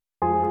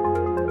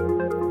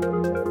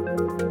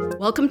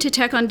Welcome to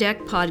Tech on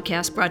Deck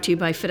podcast brought to you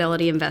by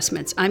Fidelity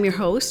Investments. I'm your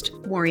host,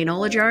 Maureen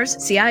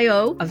Olejarz,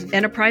 CIO of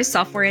Enterprise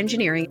Software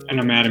Engineering.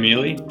 And I'm Adam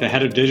Ely, the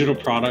head of digital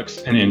products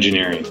and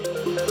engineering.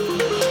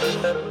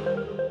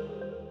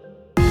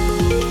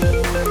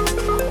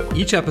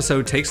 Each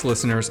episode takes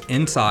listeners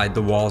inside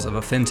the walls of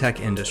a fintech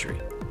industry.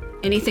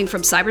 Anything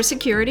from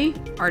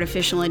cybersecurity,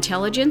 artificial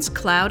intelligence,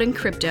 cloud, and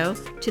crypto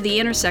to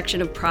the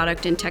intersection of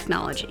product and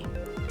technology.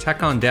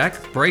 Tech on Deck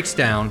breaks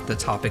down the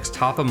topics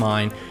top of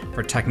mind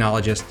for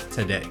technologists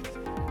today.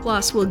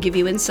 Plus, we'll give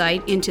you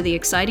insight into the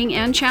exciting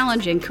and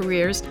challenging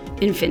careers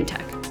in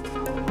fintech.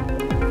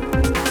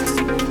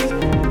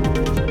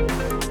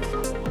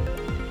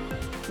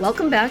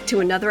 Welcome back to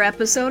another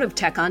episode of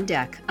Tech on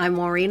Deck. I'm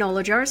Maureen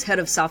Olejarz, head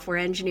of software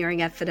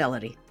engineering at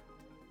Fidelity.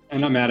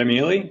 And I'm Adam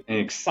Ely, and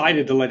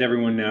excited to let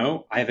everyone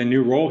know I have a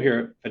new role here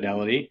at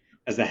Fidelity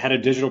as the head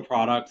of digital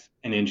products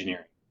and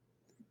engineering.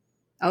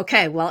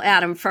 Okay, well,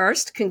 Adam,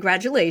 first,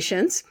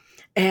 congratulations.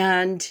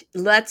 And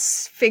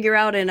let's figure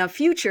out in a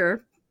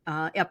future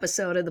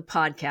episode of the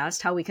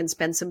podcast how we can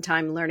spend some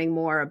time learning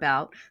more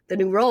about the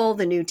new role,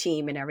 the new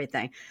team, and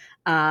everything.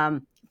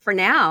 For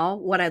now,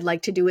 what I'd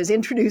like to do is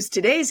introduce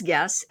today's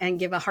guests and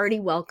give a hearty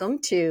welcome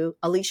to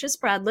Alicia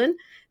Spradlin,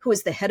 who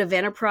is the head of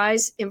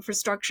enterprise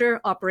infrastructure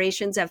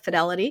operations at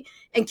Fidelity,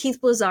 and Keith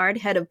Blizard,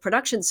 head of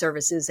production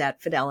services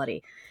at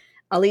Fidelity.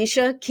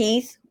 Alicia,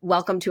 Keith,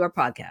 welcome to our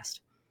podcast.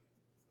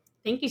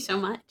 Thank you so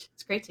much.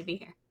 It's great to be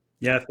here.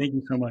 Yeah, thank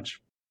you so much.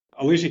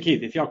 Alicia,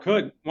 Keith, if y'all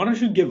could, why don't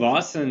you give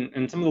us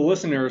and some of the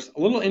listeners a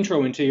little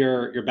intro into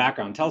your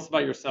background? Tell us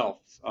about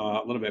yourselves a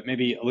little bit.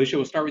 Maybe, Alicia,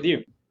 we'll start with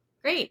you.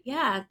 Great.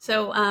 Yeah.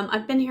 So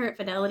I've been here at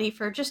Fidelity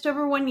for just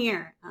over 1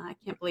 year. I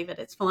can't believe it.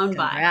 It's flown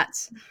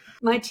Congrats. by.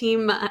 My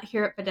team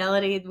here at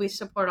Fidelity, we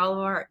support all of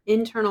our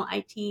internal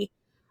IT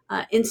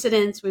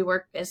incidents. We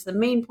work as the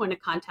main point of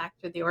contact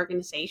for the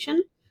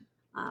organization.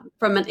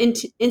 From an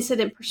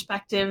incident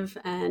perspective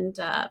and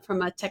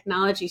from a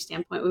technology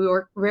standpoint, we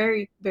work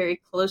very,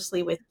 very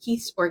closely with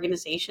Keith's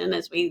organization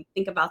as we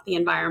think about the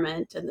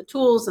environment and the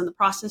tools and the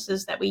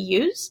processes that we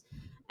use.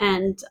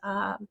 And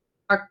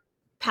our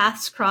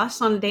paths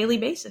cross on a daily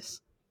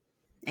basis.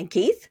 And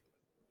Keith?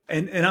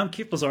 And I'm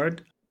Keith Blizard.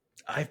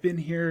 I've been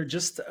here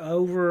just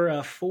over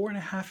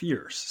 4.5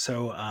 years.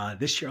 So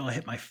this year I'll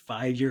hit my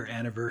 5-year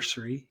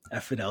anniversary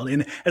at Fidelity.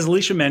 And as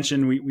Alicia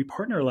mentioned, we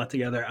partner a lot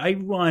together. I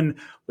run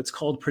what's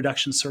called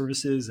production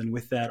services, and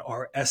with that,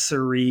 our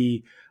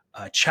SRE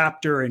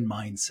chapter and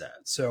mindset.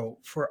 So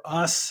for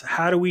us,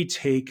 how do we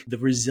take the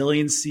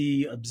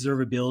resiliency,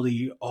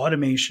 observability,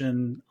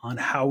 automation on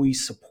how we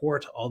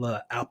support all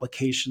the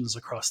applications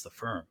across the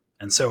firm?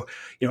 And so,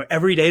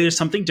 every day there's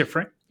something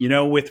different,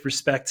 with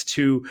respect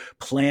to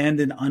planned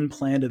and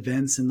unplanned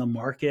events in the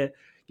market.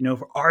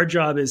 Our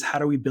job is how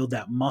do we build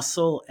that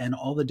muscle and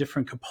all the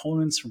different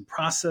components from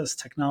process,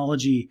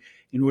 technology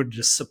in order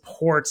to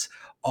support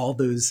all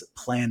those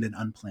planned and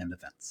unplanned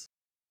events.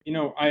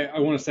 I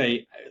want to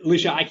say,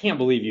 Alicia, I can't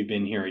believe you've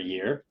been here a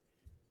year.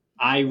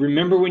 I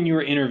remember when you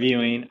were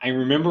interviewing. I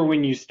remember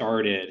when you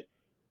started.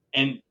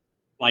 And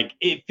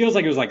it feels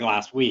like it was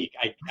last week.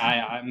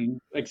 I'm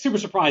super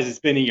surprised it's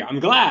been a year.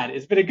 I'm glad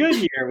it's been a good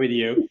year with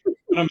you,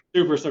 but I'm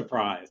super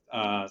surprised.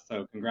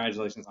 So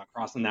congratulations on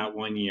crossing that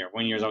 1 year.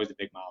 1 year is always a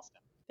big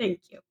milestone.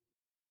 Thank you.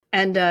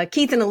 And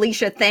Keith and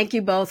Alicia, thank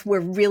you both. We're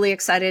really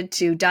excited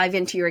to dive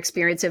into your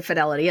experience at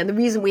Fidelity. And the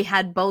reason we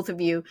had both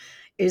of you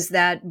is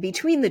that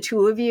between the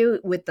two of you,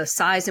 with the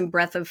size and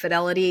breadth of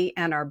Fidelity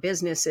and our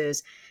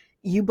businesses,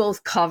 you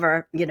both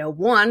cover,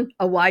 one,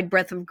 a wide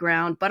breadth of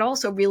ground, but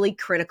also really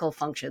critical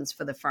functions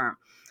for the firm.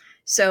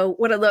 So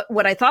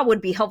what I thought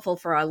would be helpful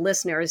for our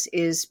listeners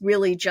is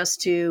really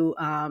just to,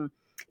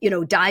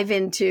 dive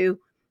into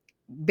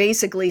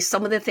basically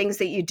some of the things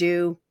that you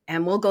do.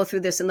 And we'll go through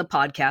this in the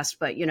podcast,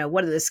 but,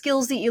 what are the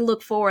skills that you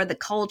look for, the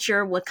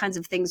culture, what kinds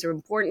of things are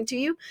important to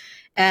you?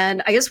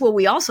 And I guess what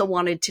we also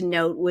wanted to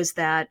note was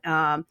that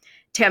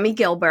Tammy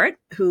Gilbert,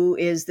 who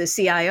is the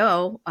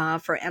CIO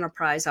for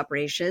enterprise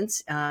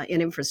operations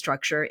in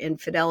infrastructure in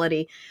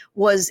Fidelity,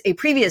 was a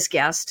previous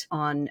guest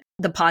on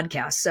the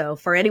podcast. So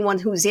for anyone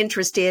who's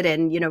interested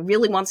and,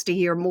 really wants to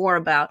hear more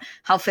about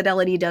how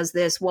Fidelity does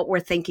this, what we're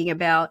thinking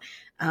about,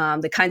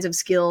 the kinds of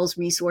skills,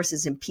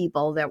 resources, and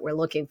people that we're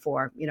looking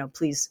for,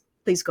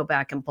 please go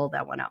back and pull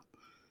that one up.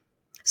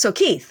 So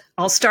Keith,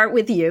 I'll start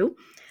with you.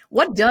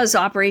 What does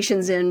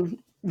operations and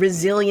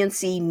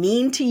resiliency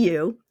mean to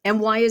you,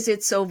 and why is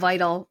it so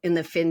vital in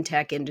the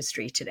fintech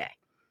industry today?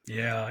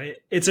 Yeah,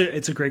 it's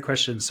a great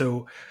question.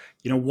 So,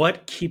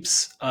 what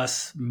keeps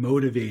us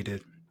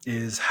motivated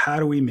is how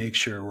do we make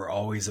sure we're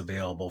always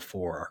available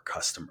for our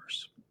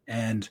customers?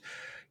 And,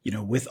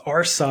 with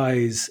our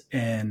size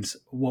and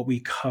what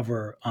we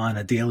cover on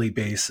a daily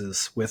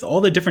basis, with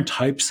all the different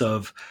types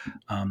of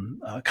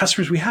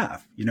customers we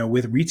have,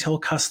 with retail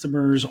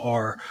customers,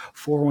 our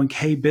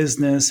 401k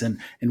business, and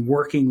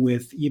working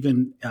with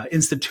even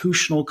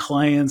institutional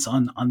clients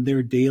on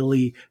their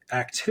daily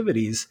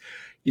activities,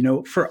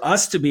 for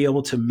us to be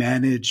able to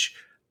manage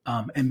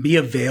and be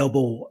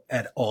available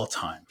at all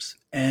times.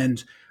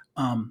 And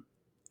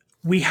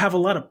we have a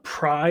lot of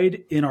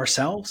pride in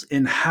ourselves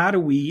in how do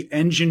we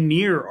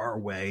engineer our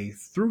way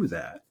through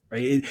that,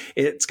 right?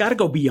 It's got to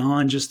go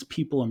beyond just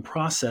people and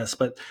process,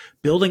 but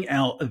building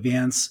out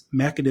advanced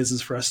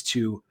mechanisms for us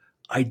to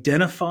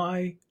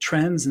identify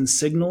trends and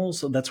signals.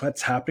 So that's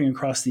what's happening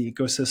across the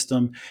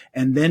ecosystem,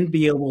 and then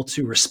be able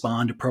to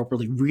respond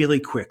appropriately really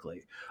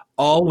quickly,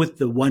 all with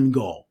the one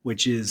goal,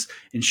 which is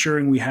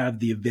ensuring we have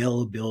the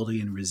availability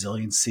and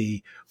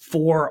resiliency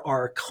for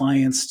our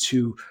clients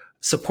to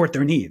support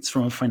their needs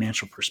from a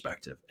financial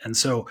perspective. And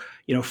so,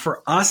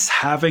 for us,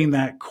 having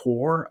that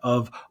core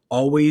of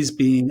always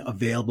being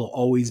available,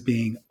 always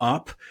being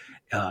up,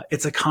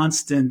 it's a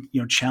constant,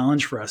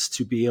 challenge for us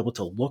to be able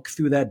to look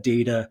through that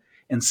data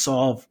and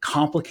solve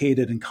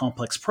complicated and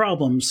complex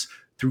problems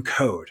through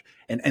code.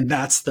 And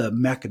that's the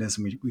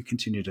mechanism we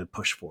continue to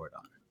push forward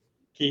on.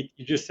 Keith,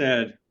 you just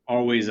said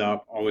always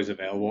up, always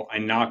available. I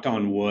knocked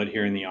on wood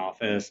here in the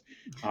office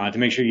to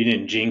make sure you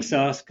didn't jinx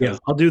us. Yeah,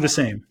 I'll do the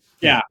same.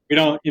 Yeah, we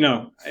don't,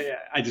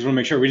 I just want to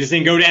make sure we just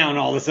didn't go down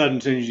all of a sudden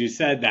as soon as you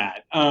said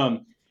that.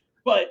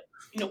 But,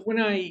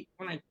 when I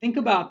think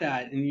about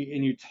that and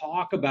you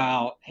talk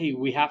about, hey,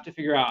 we have to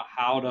figure out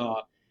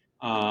how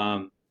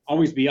to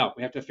always be up.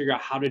 We have to figure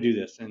out how to do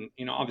this. And,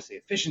 obviously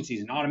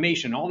efficiencies and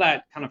automation, all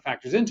that kind of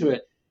factors into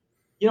it.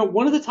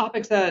 One of the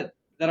topics that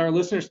our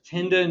listeners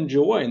tend to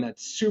enjoy and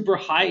that's super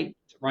hyped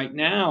right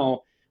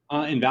now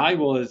and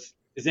valuable is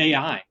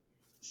AI.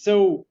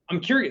 So I'm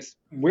curious,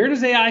 where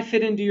does AI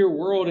fit into your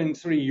world and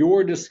sort of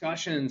your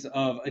discussions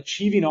of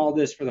achieving all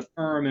this for the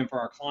firm and for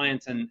our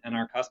clients and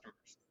our customers?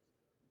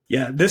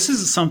 Yeah, this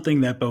is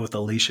something that both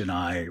Alicia and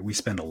I, we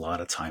spend a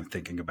lot of time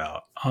thinking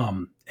about.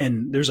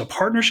 And there's a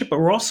partnership, but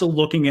we're also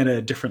looking at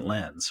a different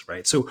lens,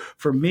 right? So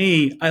for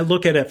me, I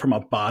look at it from a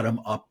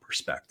bottom-up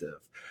perspective.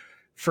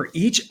 For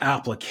each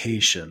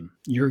application,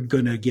 you're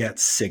going to get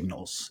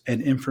signals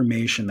and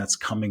information that's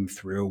coming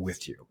through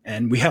with you.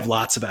 And we have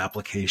lots of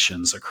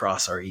applications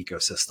across our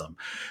ecosystem,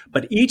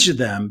 but each of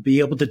them be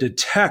able to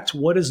detect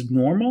what is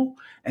normal.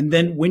 And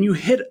then when you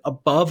hit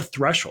above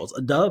thresholds,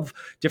 above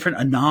different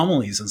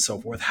anomalies and so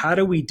forth, how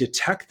do we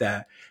detect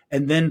that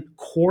and then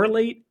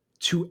correlate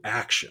to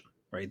action,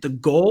 right? The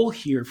goal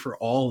here for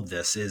all of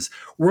this is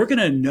we're going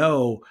to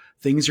know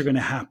things are going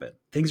to happen.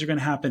 Things are going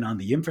to happen on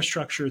the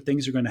infrastructure.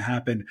 Things are going to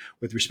happen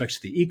with respect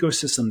to the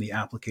ecosystem, the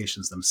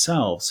applications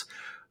themselves.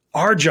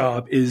 Our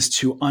job is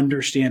to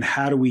understand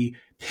how do we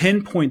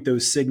pinpoint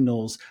those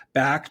signals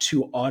back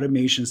to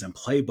automations and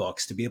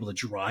playbooks to be able to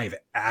drive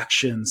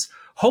actions,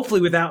 hopefully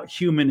without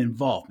human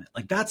involvement.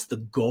 Like that's the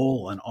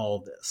goal in all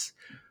of this.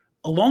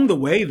 Along the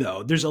way,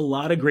 though, there's a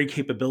lot of great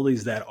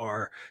capabilities that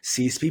our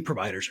CSP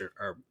providers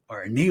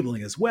are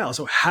enabling as well.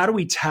 So how do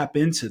we tap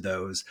into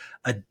those,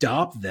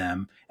 adopt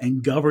them,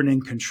 and govern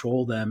and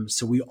control them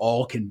so we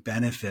all can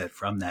benefit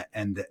from that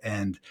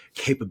end-to-end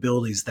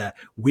capabilities that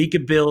we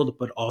could build,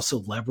 but also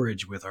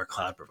leverage with our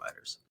cloud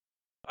providers?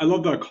 I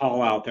love the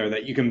call out there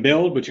that you can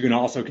build, but you can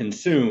also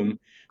consume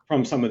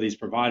from some of these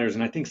providers.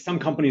 And I think some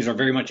companies are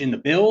very much in the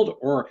build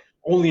or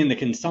only in the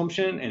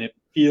consumption, and it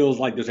feels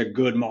like there's a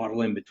good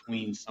model in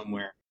between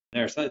somewhere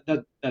there. So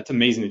that's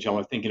amazing that y'all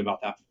are thinking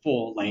about that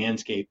full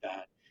landscape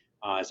that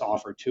is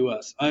offered to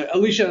us.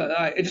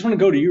 Alicia, I just want to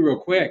go to you real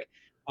quick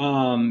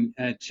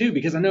too,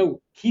 because I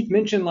know Keith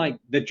mentioned like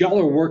that y'all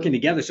are working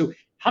together. So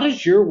how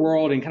does your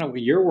world and kind of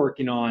what you're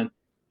working on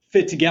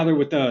fit together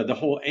with the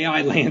whole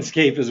AI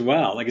landscape as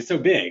well? Like it's so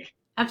big.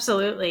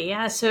 Absolutely.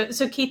 Yeah.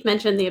 So Keith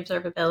mentioned the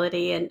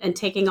observability and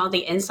taking all the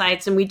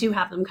insights, and we do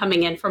have them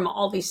coming in from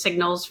all these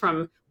signals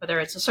from whether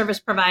it's a service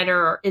provider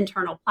or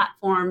internal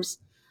platforms.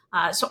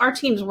 So our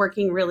team's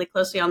working really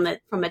closely on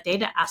that from a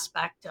data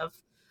aspect of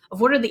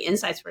what are the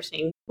insights we're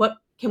seeing? What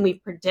can we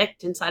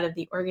predict inside of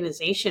the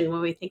organization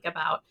when we think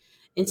about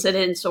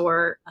incidents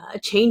or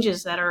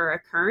changes that are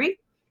occurring?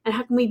 And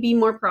how can we be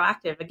more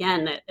proactive?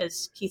 Again,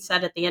 as Keith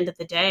said, at the end of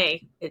the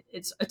day,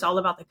 it's all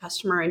about the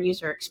customer and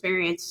user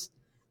experience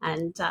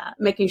and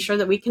making sure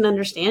that we can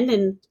understand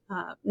and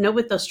know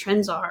what those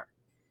trends are.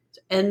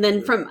 And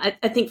then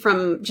I think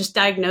from just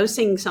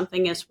diagnosing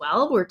something as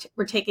well,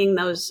 we're taking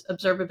those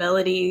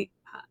observability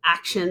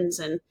actions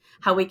and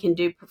how we can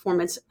do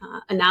performance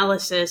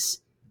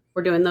analysis.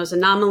 We're doing those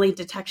anomaly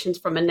detections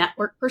from a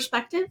network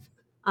perspective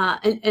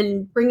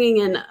and bringing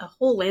in a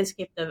whole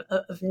landscape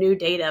of new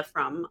data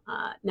from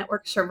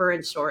network, server,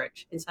 and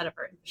storage inside of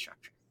our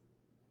infrastructure.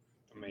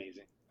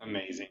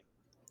 Amazing.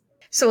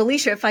 So,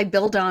 Alicia, if I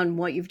build on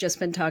what you've just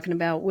been talking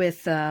about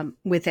with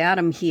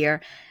Adam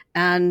here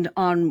and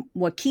on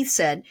what Keith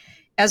said,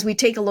 as we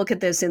take a look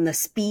at this in the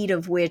speed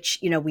of which,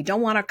 we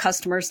don't want our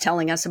customers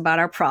telling us about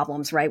our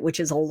problems, right? Which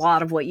is a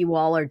lot of what you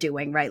all are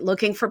doing, right?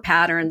 Looking for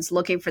patterns,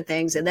 looking for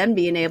things, and then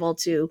being able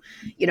to,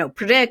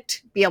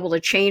 predict, be able to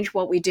change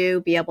what we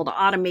do, be able to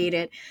automate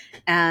it,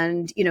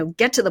 and,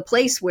 get to the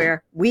place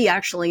where we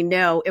actually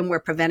know and we're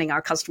preventing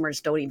our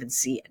customers don't even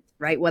see it.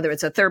 Right? Whether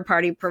it's a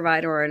third-party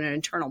provider or an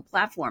internal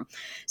platform.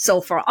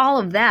 So for all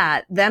of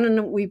that,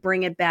 then we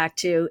bring it back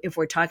to, if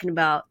we're talking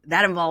about,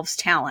 that involves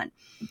talent.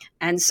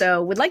 And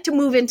so we'd like to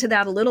move into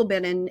that a little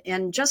bit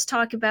and just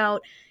talk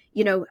about,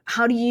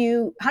 how do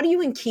you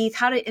and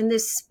Keith, in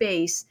this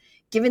space,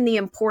 given the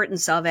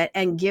importance of it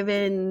and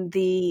given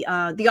the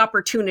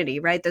opportunity,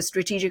 right, the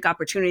strategic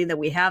opportunity that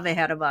we have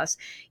ahead of us,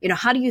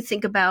 how do you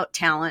think about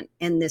talent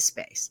in this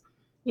space?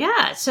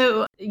 Yeah.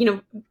 So,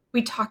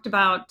 we talked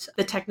about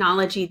the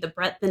technology, the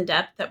breadth and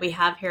depth that we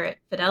have here at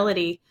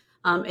Fidelity.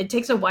 It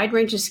takes a wide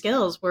range of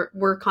skills.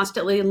 We're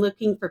constantly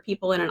looking for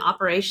people in an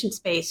operation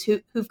space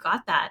who've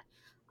got that.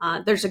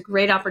 There's a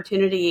great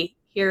opportunity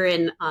here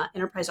in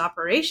enterprise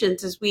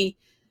operations as we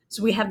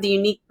have the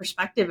unique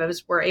perspective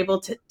as we're able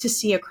to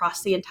see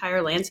across the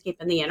entire landscape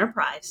in the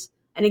enterprise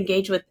and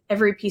engage with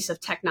every piece of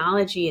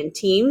technology and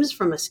teams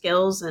from a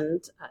skills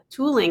and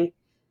tooling.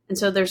 And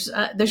so there's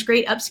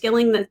great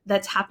upskilling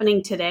that's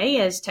happening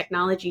today as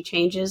technology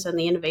changes and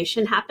the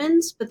innovation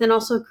happens, but then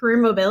also career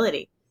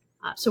mobility.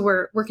 So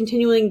we're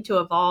continuing to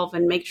evolve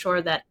and make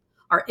sure that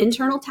our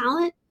internal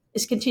talent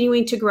is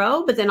continuing to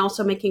grow, but then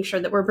also making sure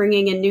that we're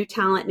bringing in new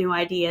talent, new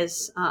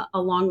ideas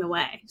along the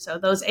way. So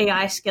those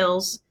AI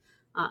skills,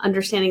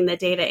 understanding the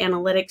data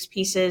analytics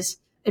pieces,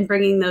 and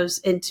bringing those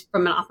in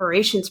from an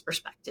operations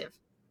perspective.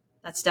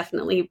 That's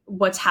definitely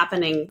what's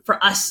happening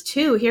for us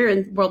too here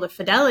in the world of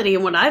Fidelity.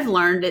 And what I've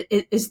learned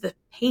is the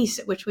pace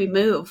at which we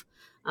move.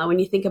 When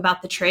you think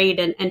about the trade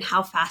and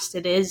how fast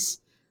it is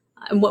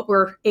and what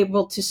we're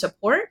able to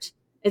support,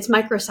 it's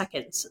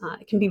microseconds.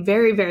 It can be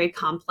very, very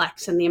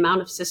complex, and the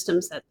amount of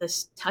systems that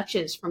this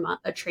touches from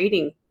a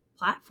trading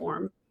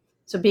platform.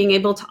 So being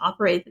able to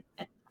operate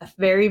at a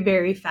very,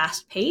 very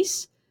fast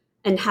pace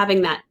and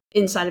having that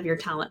inside of your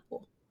talent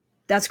pool.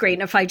 That's great.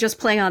 And if I just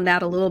play on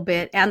that a little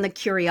bit, and the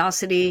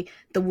curiosity,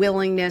 the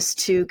willingness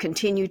to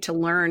continue to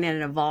learn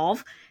and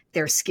evolve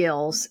their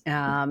skills.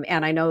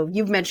 And I know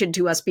you've mentioned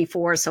to us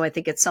before, so I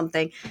think it's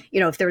something,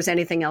 if there's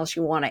anything else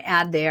you want to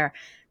add there,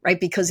 right?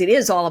 Because it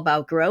is all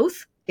about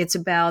growth. It's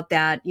about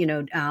that,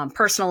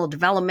 personal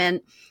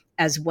development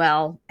as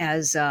well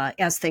as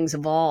things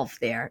evolve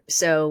there.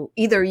 So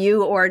either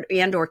you or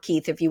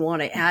Keith, if you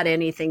want to add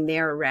anything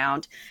there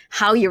around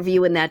how you're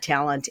viewing that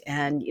talent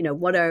and,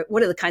 what are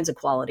the kinds of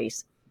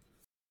qualities?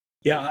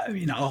 Yeah,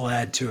 I'll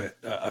add to it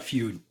a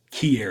few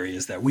key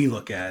areas that we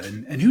look at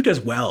and who does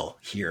well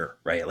here,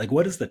 right? Like,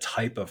 what is the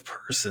type of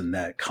person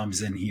that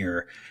comes in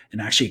here and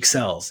actually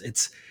excels?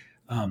 It's,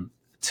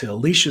 to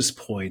Alicia's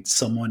point,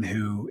 someone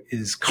who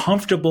is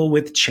comfortable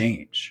with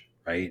change,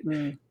 right?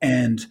 Mm.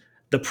 And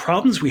the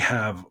problems we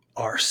have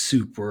are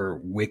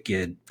super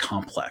wicked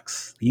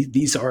complex.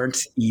 These aren't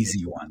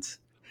easy ones.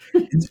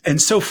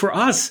 And so for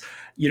us,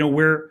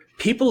 we're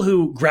people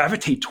who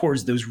gravitate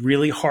towards those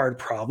really hard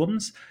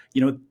problems.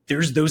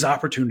 There's those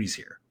opportunities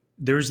here.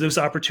 There's those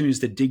opportunities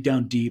to dig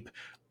down deep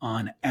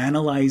on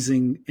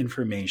analyzing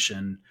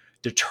information,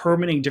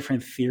 determining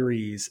different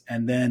theories,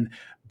 and then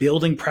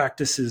building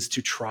practices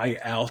to try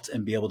out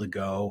and be able to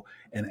go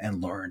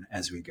and learn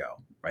as we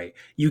go, right?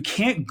 You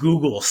can't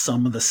Google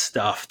some of the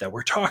stuff that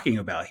we're talking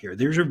about here.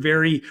 There's a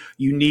very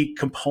unique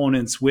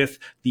components with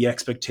the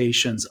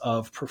expectations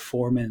of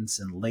performance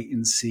and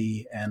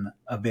latency and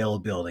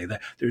availability.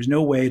 There's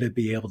no way to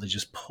be able to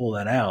just pull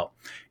that out.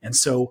 And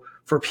so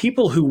for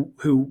people who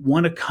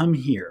want to come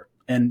here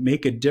and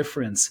make a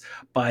difference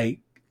by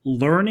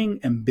learning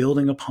and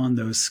building upon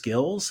those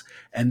skills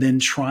and then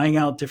trying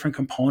out different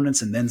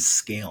components and then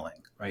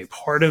scaling, right?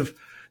 Part of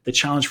the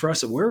challenge for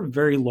us is we're a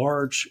very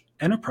large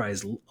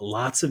enterprise,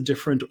 lots of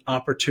different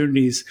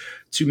opportunities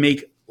to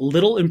make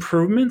little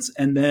improvements.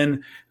 And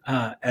then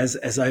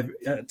as I've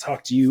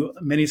talked to you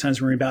many times,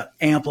 Maureen, about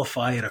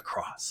amplify it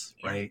across,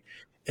 right?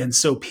 And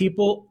so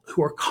people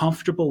who are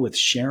comfortable with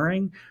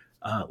sharing,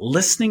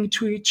 listening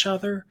to each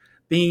other,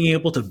 being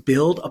able to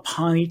build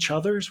upon each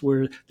other's,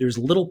 where there's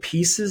little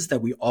pieces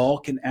that we all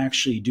can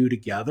actually do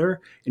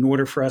together in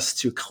order for us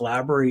to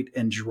collaborate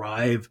and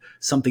drive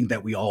something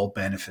that we all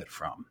benefit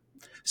from.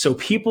 So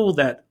people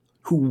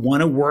who want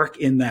to work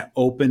in that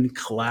open,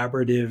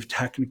 collaborative,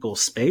 technical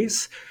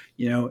space,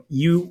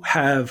 you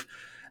have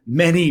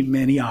many,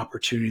 many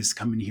opportunities to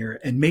come in here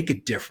and make a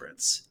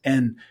difference.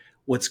 And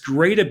what's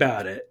great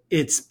about it,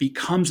 it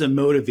becomes a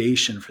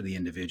motivation for the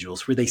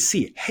individuals where they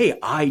see, hey,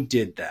 I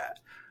did that.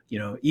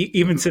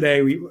 Even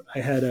today, I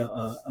had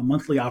a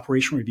monthly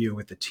operation review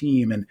with the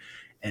team,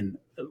 and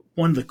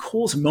one of the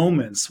coolest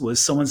moments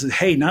was someone said,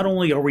 "Hey, not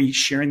only are we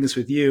sharing this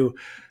with you,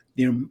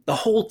 the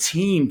whole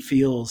team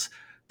feels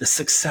the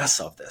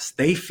success of this.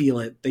 They feel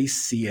it, they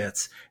see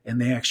it,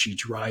 and they actually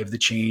drive the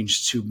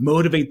change to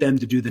motivate them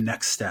to do the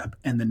next step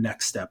and the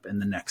next step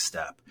and the next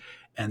step."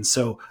 And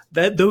so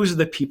those are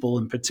the people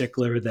in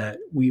particular that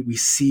we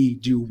see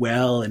do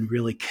well and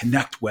really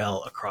connect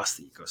well across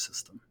the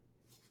ecosystem.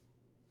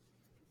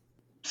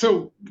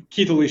 So,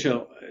 Keith,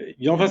 Alicia,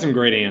 y'all have had some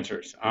great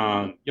answers.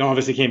 Y'all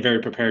obviously came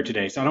very prepared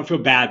today, so I don't feel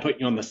bad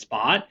putting you on the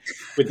spot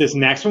with this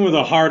next one with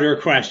a harder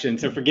question.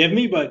 So forgive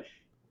me, but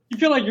you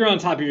feel like you're on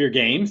top of your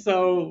game,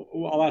 so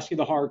I'll ask you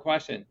the hard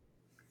question.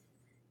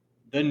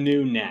 The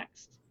new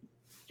next.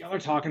 Y'all are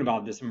talking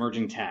about this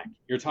emerging tech.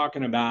 You're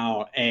talking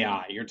about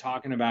AI. You're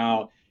talking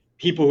about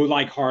people who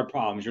like hard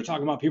problems. You're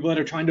talking about people that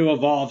are trying to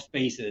evolve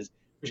spaces,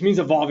 which means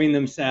evolving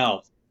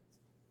themselves.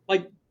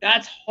 Like,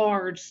 that's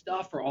hard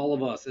stuff for all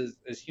of us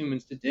as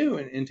humans to do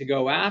and to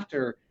go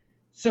after.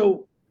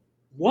 So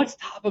what's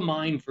top of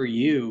mind for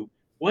you?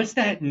 What's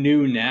that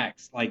new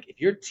next? Like, if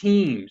your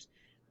teams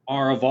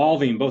are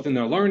evolving both in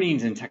their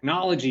learnings and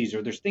technologies,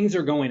 or there's things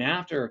they're going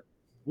after,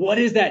 what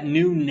is that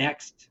new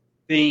next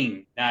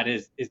thing that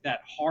is that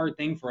hard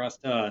thing for us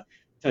to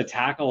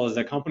tackle as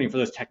a company, for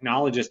those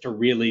technologists to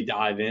really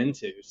dive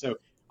into? So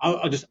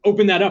I'll just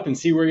open that up and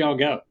see where y'all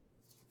go.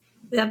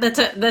 Yeah,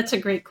 that's a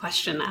great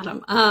question,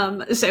 Adam.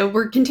 So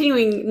we're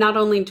continuing not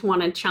only to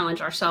want to challenge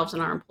ourselves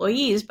and our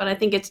employees, but I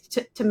think it's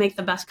to make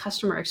the best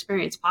customer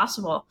experience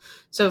possible.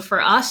 So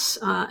for us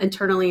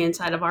internally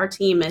inside of our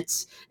team,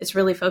 it's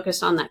really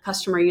focused on that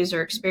customer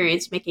user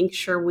experience, making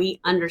sure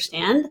we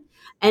understand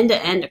end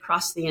to end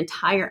across the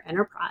entire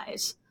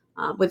enterprise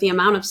with the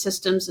amount of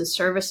systems and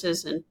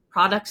services and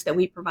products that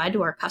we provide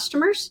to our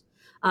customers.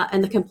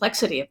 And the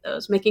complexity of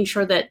those, making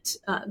sure that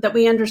that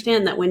we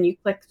understand that when you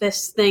click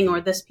this thing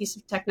or this piece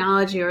of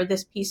technology or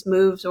this piece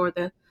moves or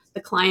the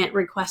client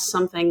requests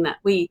something, that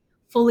we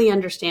fully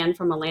understand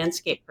from a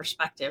landscape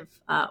perspective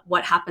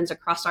what happens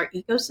across our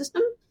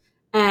ecosystem,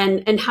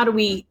 and how do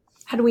we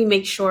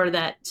make sure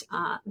that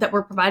that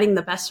we're providing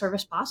the best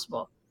service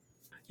possible.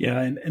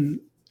 Yeah, and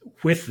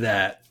with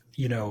that,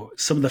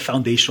 some of the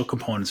foundational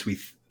components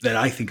that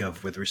I think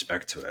of with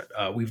respect to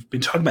it, we've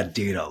been talking about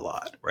data a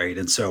lot, right?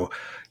 And so,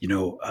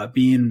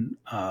 being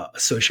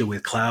associated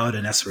with cloud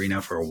and SRE now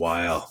for a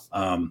while,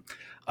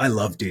 I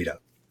love data,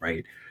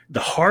 right? The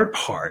hard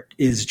part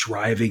is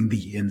driving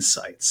the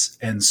insights.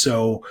 And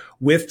so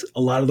with a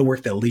lot of the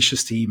work that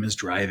Alicia's team is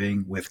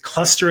driving with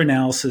cluster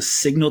analysis,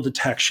 signal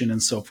detection,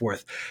 and so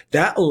forth,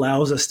 that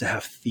allows us to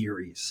have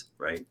theories,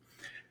 right?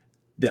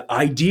 The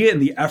idea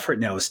and the effort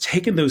now is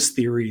taking those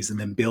theories and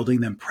then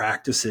building them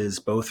practices,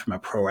 both from a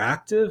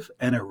proactive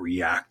and a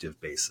reactive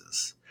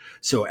basis.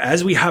 So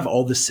as we have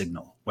all the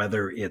signal,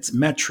 whether it's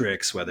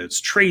metrics, whether it's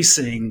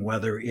tracing,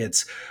 whether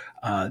it's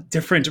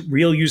different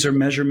real user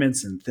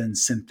measurements and then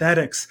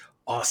synthetics,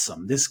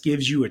 awesome. This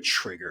gives you a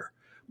trigger.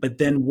 But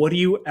then what do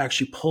you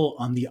actually pull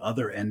on the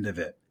other end of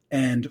it?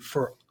 And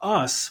for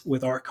us,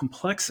 with our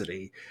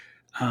complexity,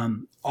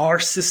 our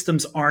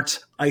systems aren't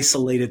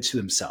isolated to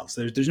themselves.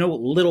 There's no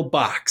little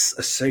box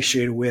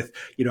associated with,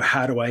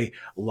 how do I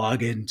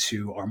log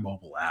into our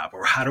mobile app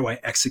or how do I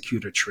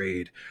execute a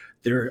trade?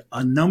 There are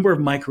a number of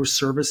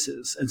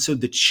microservices. And so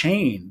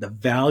the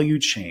value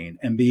chain,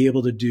 and be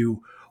able to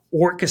do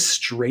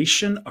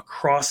orchestration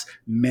across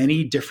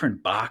many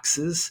different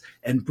boxes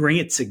and bring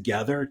it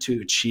together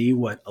to achieve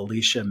what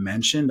Alicia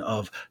mentioned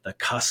of the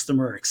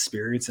customer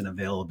experience and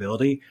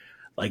availability.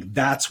 Like,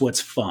 that's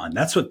what's fun.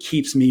 That's what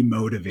keeps me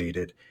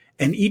motivated.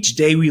 And each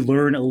day we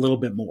learn a little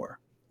bit more.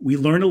 We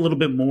learn a little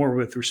bit more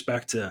with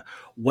respect to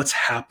what's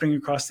happening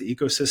across the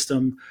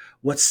ecosystem,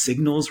 what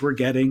signals we're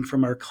getting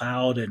from our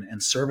cloud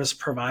and service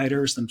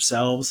providers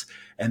themselves,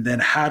 and then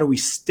how do we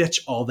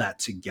stitch all that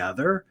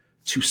together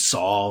to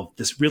solve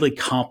this really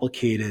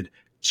complicated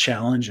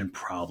challenge and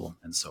problem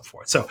and so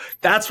forth. So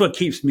that's what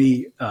keeps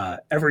me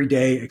every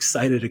day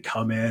excited to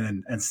come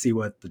in and see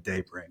what the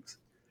day brings.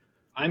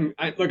 I'm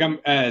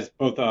as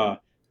both an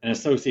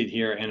associate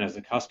here and as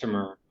a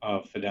customer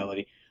of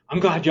Fidelity. I'm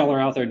glad y'all are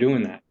out there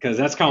doing that, because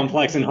that's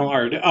complex and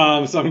hard.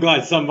 So I'm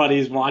glad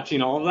somebody's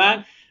watching all of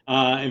that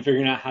and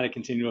figuring out how to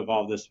continue to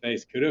evolve this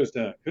space. Kudos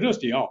to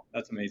y'all.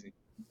 That's amazing.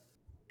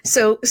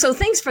 So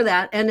thanks for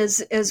that. And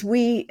as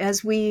we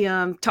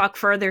talk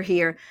further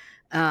here,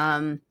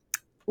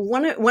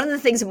 one of the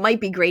things that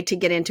might be great to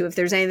get into, if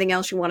there's anything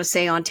else you want to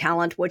say on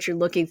talent, what you're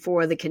looking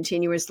for, the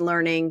continuous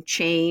learning,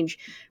 change,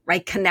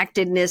 right,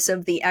 connectedness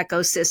of the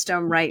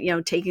ecosystem,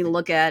 right, taking a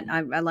look at,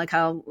 I like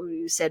how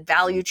you said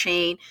value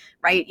chain,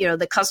 right,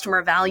 the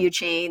customer value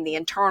chain, the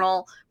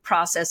internal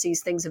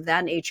processes, things of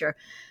that nature.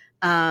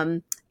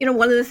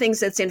 One of the things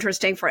that's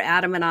interesting for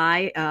Adam and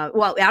I,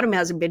 Adam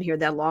hasn't been here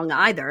that long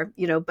either,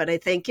 but I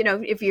think,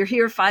 if you're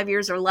here 5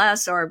 years or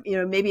less, or,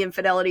 maybe in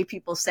Fidelity,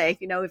 people say,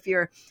 if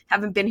you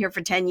haven't been here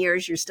for 10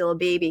 years, you're still a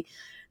baby.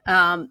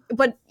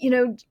 But,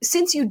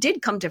 since you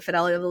did come to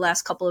Fidelity over the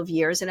last couple of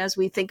years, and as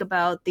we think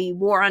about the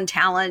war on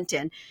talent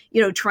and,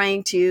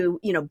 trying to,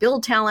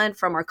 build talent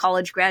from our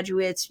college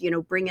graduates,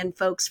 bring in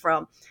folks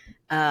from,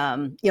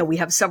 we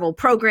have several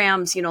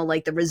programs,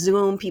 like the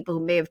Resume, people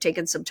who may have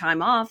taken some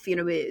time off,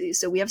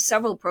 so we have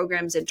several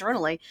programs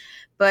internally.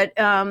 But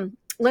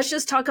let's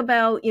just talk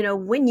about,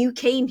 when you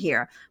came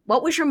here,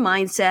 what was your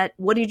mindset?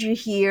 What did you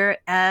hear?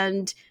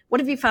 And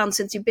what have you found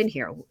since you've been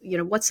here?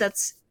 What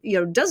sets,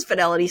 does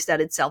Fidelity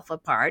set itself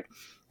apart?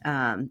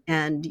 And,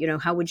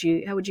 how would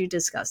you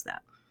discuss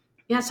that?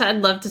 Yes,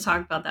 I'd love to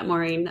talk about that,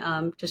 Maureen.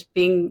 Just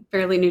being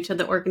fairly new to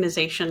the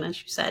organization,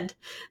 as you said.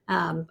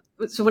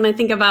 So when I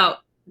think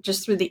about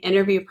just through the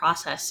interview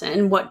process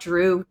and what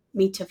drew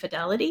me to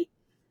Fidelity,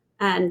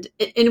 and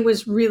it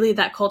was really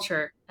that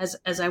culture.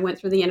 As I went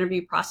through the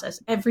interview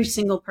process, every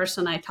single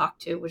person I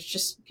talked to was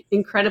just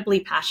incredibly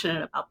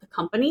passionate about the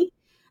company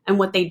and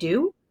what they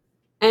do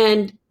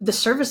and the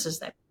services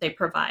that they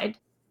provide.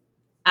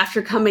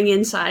 After coming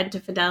inside to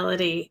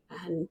Fidelity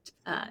and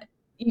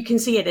you can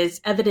see it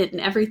is evident in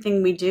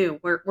everything we do.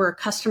 We're a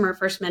customer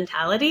first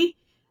mentality,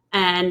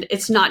 and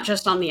it's not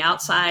just on the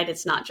outside.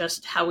 It's not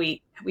just how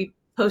we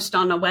post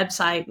on a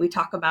website. We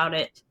talk about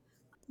it.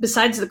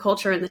 Besides the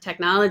culture and the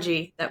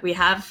technology that we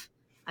have,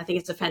 I think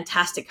it's a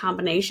fantastic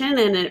combination,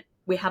 and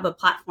we have a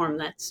platform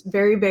that's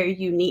very, very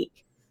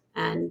unique,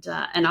 and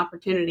an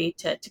opportunity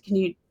to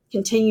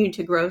continue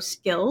to grow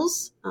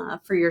skills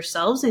for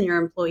yourselves and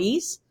your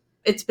employees.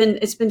 It's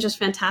been just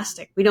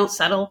fantastic. We don't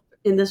settle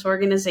in this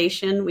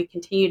organization. We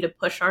continue to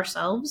push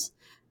ourselves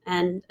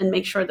and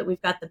make sure that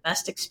we've got the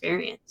best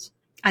experience.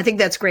 I think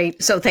that's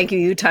great. So thank you.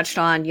 You touched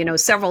on,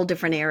 several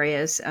different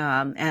areas,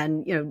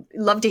 and,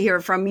 love to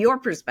hear from your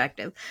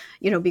perspective,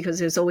 because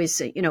there's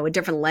always, a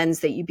different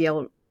lens that you'd be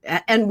able,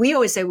 and we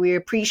always say we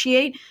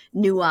appreciate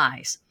new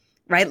eyes,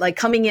 right? Like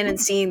coming in and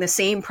seeing the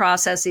same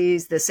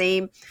processes, the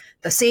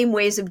same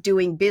ways of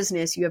doing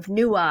business. You have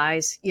new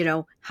eyes,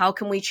 how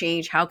can we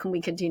change? How can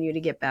we continue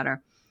to get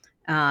better?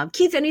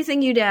 Keith,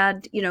 anything you'd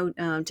add,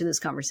 to this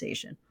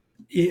conversation?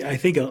 Yeah, I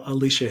think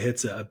Alicia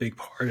hits a big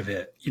part of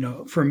it.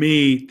 For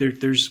me,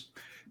 there's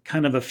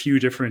kind of a few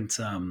different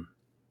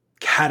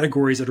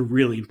categories that are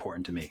really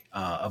important to me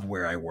of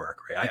where I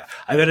work. Right?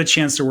 I've had a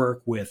chance to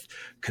work with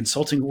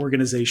consulting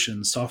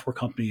organizations, software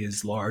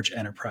companies, large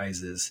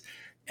enterprises,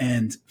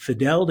 and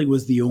Fidelity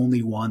was the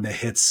only one that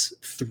hits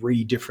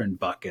three different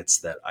buckets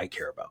that I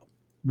care about.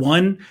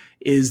 One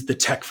is the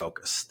tech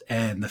focused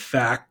and the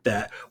fact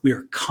that we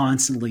are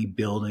constantly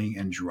building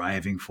and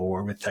driving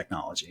forward with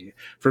technology.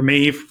 For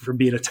me, for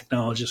being a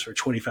technologist for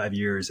 25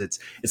 years, it's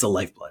a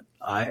lifeblood.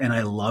 And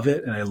I love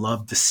it. And I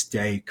love to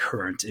stay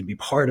current and be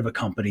part of a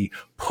company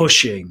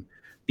pushing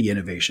the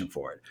innovation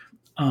forward.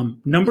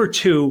 Number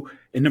two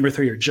and number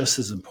three are just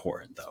as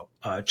important,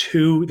 though.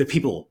 Two, the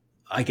people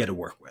I get to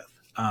work with.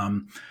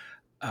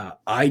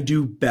 I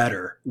do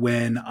better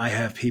when I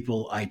have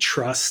people I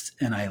trust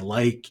and I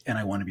like and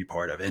I want to be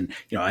part of. And,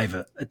 I have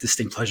a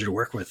distinct pleasure to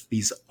work with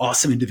these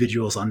awesome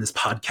individuals on this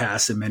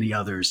podcast and many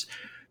others.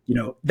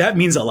 That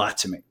means a lot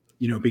to me,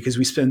 because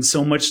we spend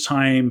so much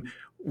time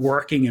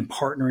working and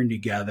partnering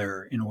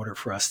together in order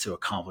for us to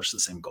accomplish the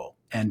same goal.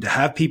 And to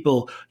have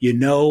people,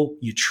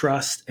 you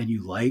trust and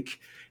you like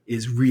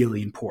is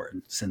really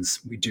important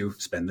since we do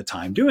spend the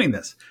time doing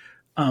this.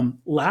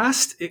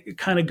 Last, it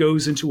kind of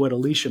goes into what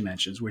Alicia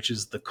mentions, which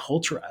is the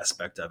culture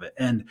aspect of it.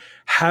 And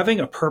having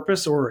a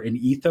purpose or an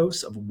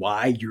ethos of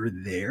why you're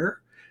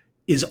there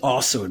is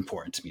also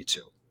important to me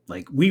too.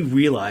 Like we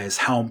realize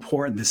how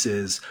important this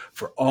is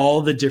for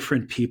all the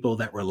different people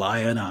that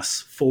rely on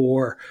us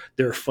for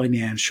their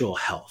financial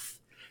health.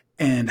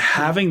 And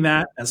having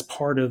that as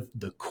part of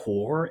the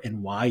core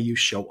and why you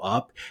show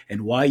up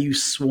and why you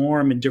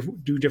swarm and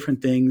do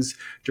different things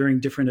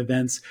during different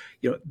events,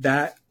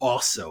 that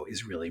also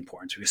is really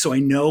important to me. So I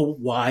know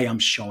why I'm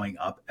showing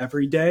up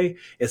every day.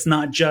 It's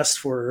not just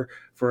for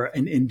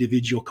an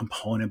individual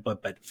component,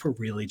 but for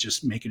really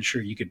just making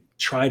sure you could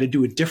try to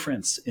do a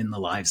difference in the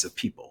lives of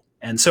people.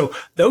 And so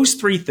those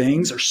three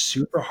things are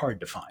super hard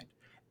to find.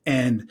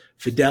 And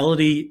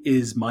Fidelity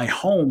is my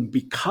home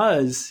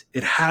because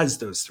it has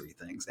those three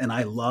things. And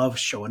I love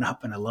showing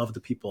up and I love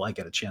the people I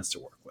get a chance to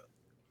work with.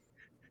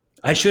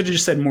 I should have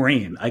just said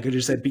Maureen. I could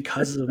have said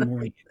because of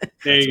Maureen.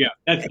 There you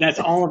go. That's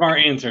all of our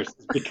answers.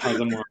 It's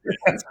because of Maureen.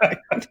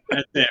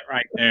 That's it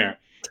right there.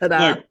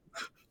 Ta-da.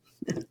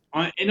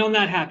 Look, and on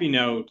that happy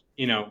note,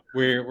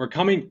 we're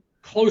coming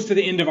close to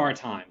the end of our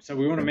time. So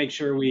we want to make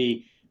sure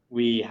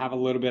we have a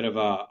little bit of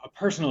a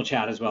personal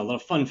chat as well, a little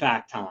fun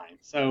fact time.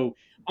 So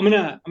I'm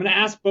gonna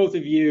ask both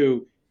of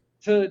you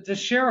to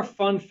share a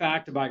fun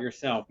fact about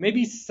yourself.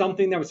 Maybe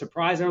something that would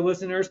surprise our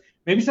listeners.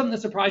 Maybe something that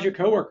surprised your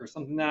coworkers.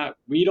 Something that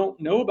we don't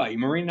know about you.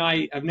 Maureen and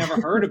I have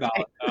never heard about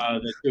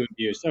the two of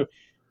you. So,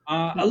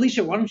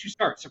 Alicia, why don't you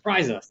start?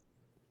 Surprise us.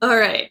 All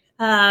right.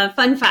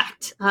 Fun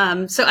fact.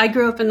 So I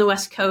grew up in the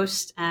West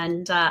Coast,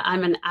 and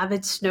I'm an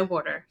avid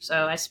snowboarder.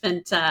 So I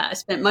spent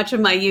much of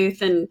my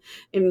youth in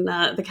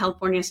the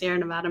California Sierra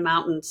Nevada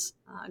mountains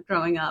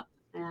growing up,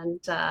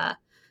 and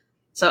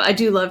so I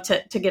do love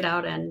to get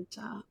out and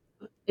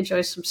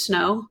enjoy some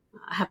snow.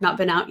 I have not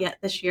been out yet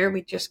this year.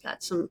 We just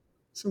got some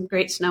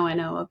great snow, I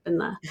know, up in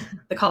the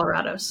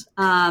Colorados.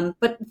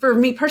 But for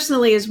me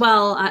personally as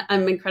well,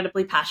 I'm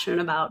incredibly passionate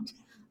about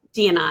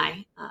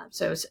D&I,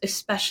 so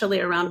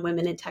especially around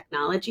women in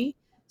technology.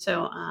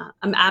 So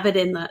I'm avid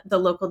in the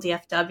local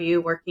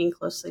DFW, working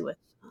closely with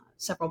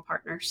several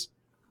partners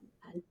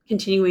and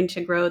continuing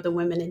to grow the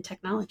women in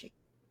technology.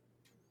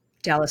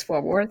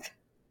 Dallas-Fort Worth,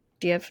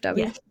 DFW?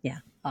 Yes. Yeah,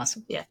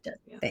 awesome.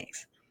 DFW.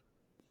 Thanks.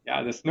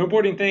 Yeah, the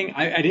snowboarding thing,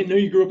 I didn't know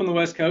you grew up on the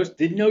West Coast.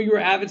 Didn't know you were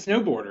an avid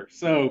snowboarder.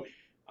 So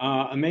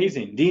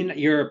amazing.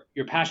 Your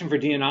passion for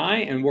D&I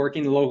and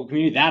working in the local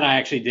community, that I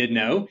actually did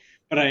know,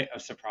 but I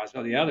was surprised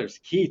by the others.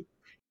 Keith,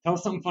 Tell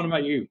us something fun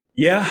about you.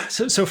 Yeah.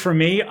 So for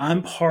me,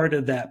 I'm part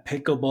of that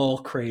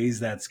pickleball craze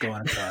that's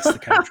going across the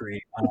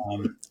country.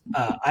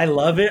 I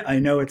love it. I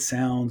know it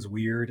sounds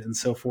weird and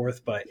so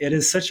forth, but it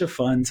is such a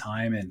fun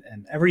time.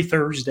 And every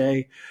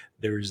Thursday,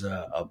 there's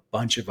a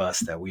bunch of us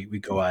that we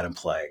go out and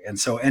play. And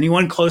so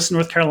anyone close to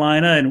North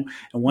Carolina and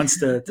wants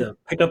to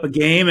pick up a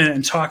game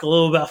and talk a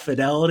little about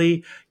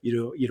Fidelity,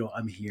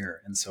 I'm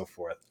here and so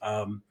forth.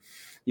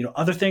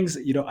 Other things,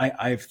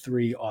 I have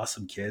 3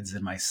 awesome kids,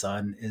 and my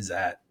son is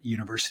at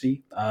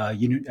university,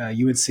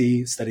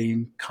 UNC,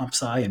 studying comp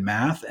sci and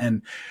math.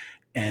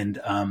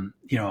 And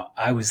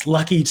I was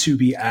lucky to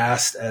be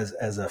asked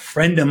as a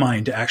friend of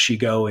mine to actually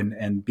go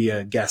and be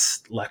a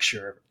guest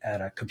lecturer at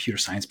a computer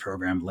science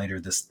program later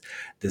this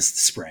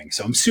spring.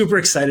 So I'm super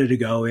excited to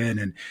go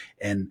in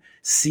and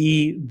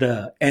see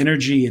the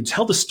energy and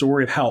tell the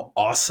story of how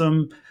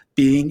awesome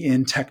being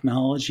in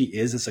technology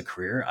is as a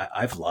career.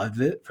 I've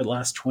loved it for the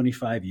last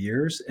 25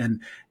 years.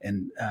 And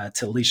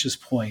to Alicia's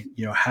point,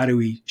 how do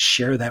we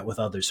share that with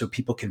others so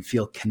people can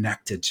feel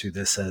connected to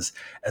this as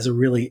a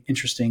really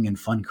interesting and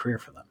fun career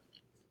for them?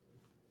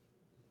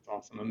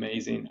 Awesome.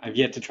 Amazing. I've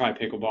yet to try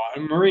pickleball.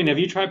 And Maureen, have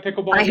you tried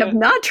pickleball I yet? have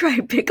not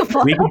tried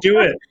pickleball. We can do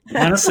it.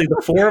 Honestly,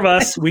 the 4 of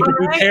us, we can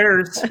do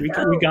pairs. We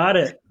got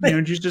it.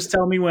 Just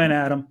tell me when,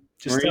 Adam.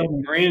 Tell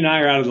me. Maureen and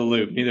I are out of the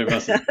loop. Neither of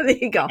us. There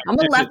you go. I'm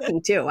a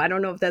lefty too. I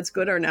don't know if that's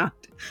good or not.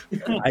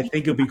 I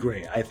think it'll be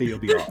great. I think it'll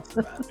be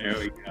awesome. There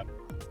we go.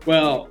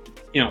 Well,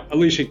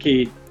 Alicia,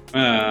 Keith,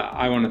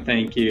 I want to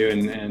thank you,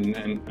 and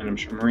I'm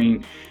sure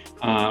Maureen,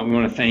 we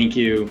want to thank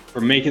you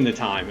for making the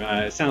time.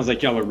 It sounds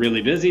like y'all are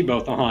really busy,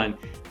 both on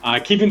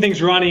keeping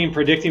things running,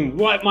 predicting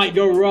what might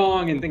go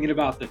wrong, and thinking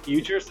about the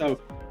future.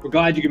 So we're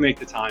glad you could make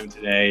the time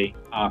today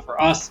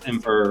for us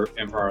and for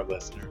our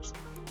listeners.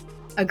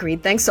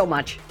 Agreed. Thanks so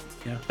much.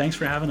 Yeah, thanks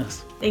for having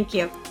us. Thank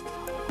you.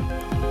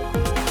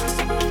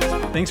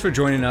 Thanks for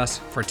joining us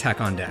for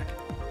Tech on Deck.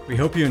 We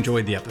hope you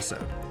enjoyed the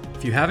episode.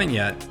 If you haven't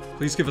yet,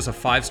 please give us a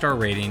 5-star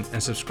rating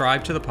and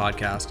subscribe to the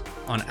podcast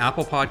on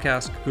Apple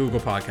Podcasts,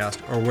 Google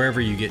Podcasts, or wherever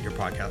you get your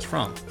podcast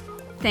from.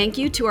 Thank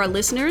you to our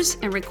listeners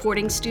and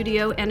recording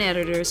studio and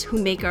editors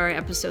who make our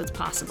episodes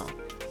possible.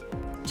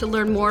 To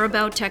learn more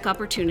about tech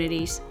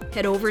opportunities,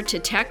 head over to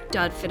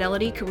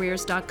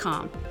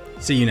tech.fidelitycareers.com.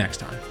 See you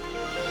next time.